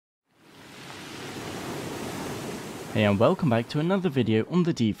Hey and welcome back to another video on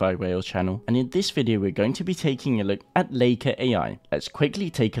the DeFi Whale channel, and in this video we're going to be taking a look at Laika AI. Let's quickly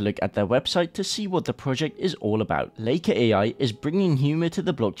take a look at their website to see what the project is all about. Laika AI is bringing humor to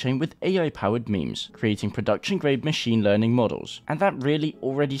the blockchain with AI powered memes, creating production grade machine learning models, and that really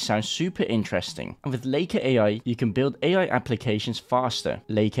already sounds super interesting. And with Laika AI you can build AI applications faster.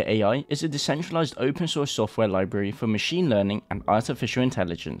 Laika AI is a decentralized open source software library for machine learning and artificial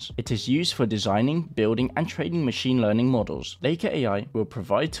intelligence. It is used for designing, building and training machine learning models. Laika AI will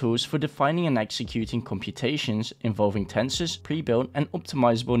provide tools for defining and executing computations involving tensors, pre-built and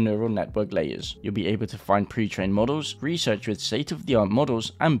optimizable neural network layers. You'll be able to find pre-trained models, research with state-of-the-art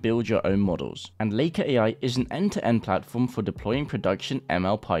models and build your own models. And Laika AI is an end-to-end platform for deploying production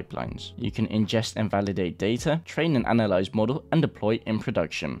ML pipelines. You can ingest and validate data, train and analyze model and deploy in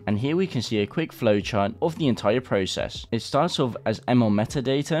production. And here we can see a quick flowchart of the entire process. It starts off as ML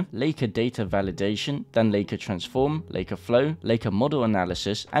metadata, Laika data validation, then Laika transform, Laika flow, Laika model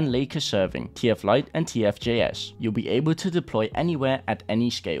analysis, and Laika serving, TF Lite and TF.js. You'll be able to deploy anywhere at any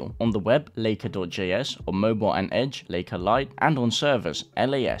scale. On the web, Laika.js, on mobile and edge, Laika Lite, and on servers,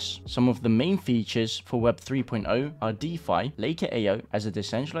 LAS. Some of the main features for Web 3.0 are DeFi. Laika AI as a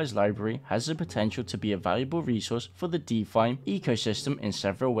decentralized library has the potential to be a valuable resource for the DeFi ecosystem in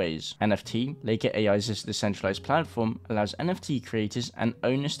several ways. NFT, Laika AI's decentralized platform allows NFT creators and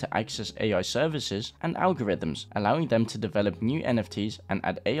owners to access AI services and algorithms, allowing them to develop new NFTs and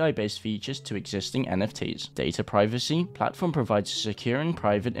add AI-based features to existing NFTs. Data privacy, platform provides a secure and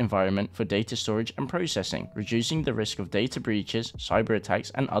private environment for data storage and processing, reducing the risk of data breaches, cyber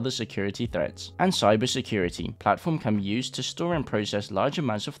attacks, and other security threats. And cybersecurity, platform can be used to store and process large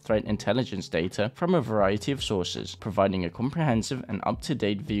amounts of threat intelligence data from a variety of sources, providing a comprehensive and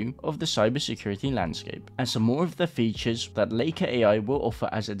up-to-date view of the cybersecurity landscape. And some more of the features that Laika AI will offer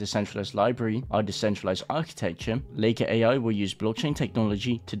as a decentralized library are decentralized architecture. Laika AI will use blockchain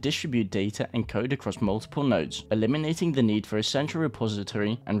technology to distribute data and code across multiple nodes, eliminating the need for a central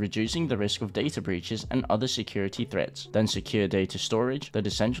repository and reducing the risk of data breaches and other security threats. Then secure data storage. The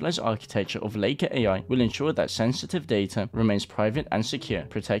decentralized architecture of Laika AI will ensure that sensitive data remains private and secure,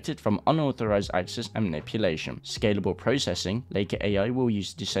 protected from unauthorized access and manipulation. Scalable processing. Laika AI will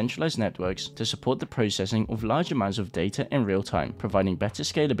use decentralized networks to support the processing of large amounts of data in real time, providing better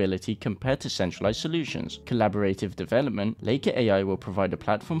scalability compared to centralized solutions. Collaborative development. Laika AI will provide a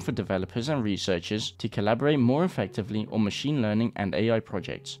platform for developers and researchers to collaborate more effectively on machine learning and AI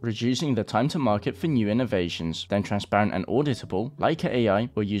projects, reducing the time to market for new innovations. Then transparent and auditable. Laika AI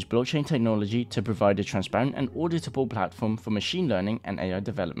will use blockchain technology to provide a transparent and auditable platform for machine learning and AI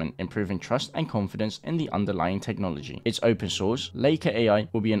development, improving trust and confidence in the underlying technology. It's open source. Laika AI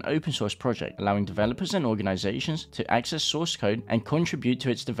will be an open source project, allowing developers and organizations to access source code and contribute to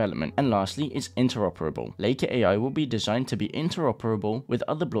its development. And lastly, it's interoperable. Laika AI will be designed to be interoperable with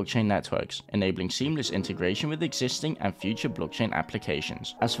other blockchain networks, enabling seamless integration with existing and future blockchain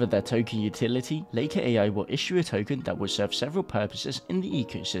applications. As for their token utility, Laika AI will issue a token that will serve several purposes in the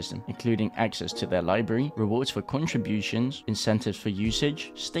ecosystem, including access to their library, rewards for contributions, incentives for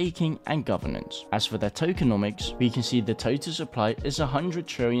usage, staking, and governance. As for their tokenomics, we can see the total supply is 100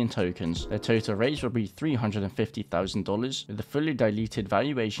 trillion tokens. Their total raise will be $350,000 with a fully diluted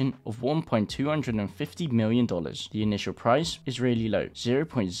valuation of $1.250 million. The initial price is really low,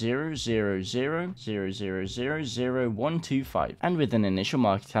 0.00000000125, and with an initial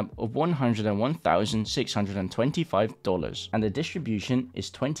market cap of $101,625. And the distribution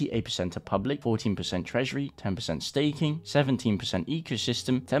is 28% to public, 14% treasury, 10% staking, 17%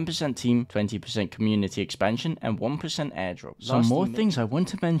 ecosystem, 10% team, 20% community expansion, and 1% airdrop. Some more things I want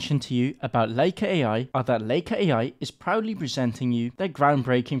to mention to you about Laika AI are that Laika AI is proudly presenting you their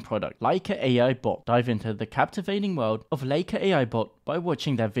groundbreaking product, Laika AI Bot. Dive into the captivating world of Laika AI Bot by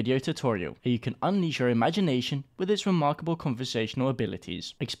watching their video tutorial. Here you can unleash your imagination with its remarkable conversational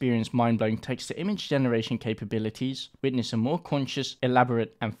abilities, experience mind-blowing text-to-image generation capabilities, witness a more conscious,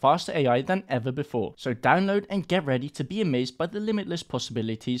 elaborate, and faster AI than ever before. So download and get ready to be amazed by the limitless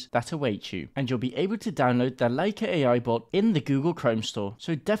possibilities that await you. And you'll be able to download the Laika AI Bot in the Google Chrome store,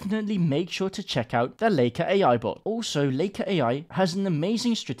 so definitely make sure to check out the Laika AI Bot. Also, Laika AI has an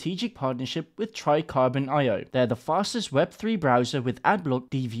amazing strategic partnership with Tricarbon.io. They're the fastest Web3 browser with with adblock,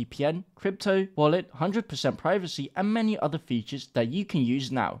 DVPN, crypto, wallet, 100% privacy, and many other features that you can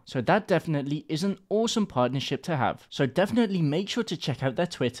use now. So that definitely is an awesome partnership to have. So definitely make sure to check out their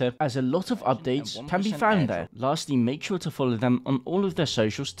Twitter, as a lot of updates can be found there. Lastly, make sure to follow them on all of their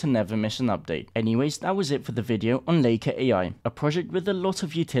socials to never miss an update. Anyways, that was it for the video on Laika AI, a project with a lot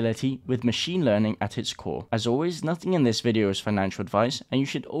of utility with machine learning at its core. As always, nothing in this video is financial advice, and you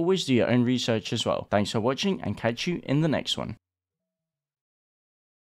should always do your own research as well. Thanks for watching, and catch you in the next one.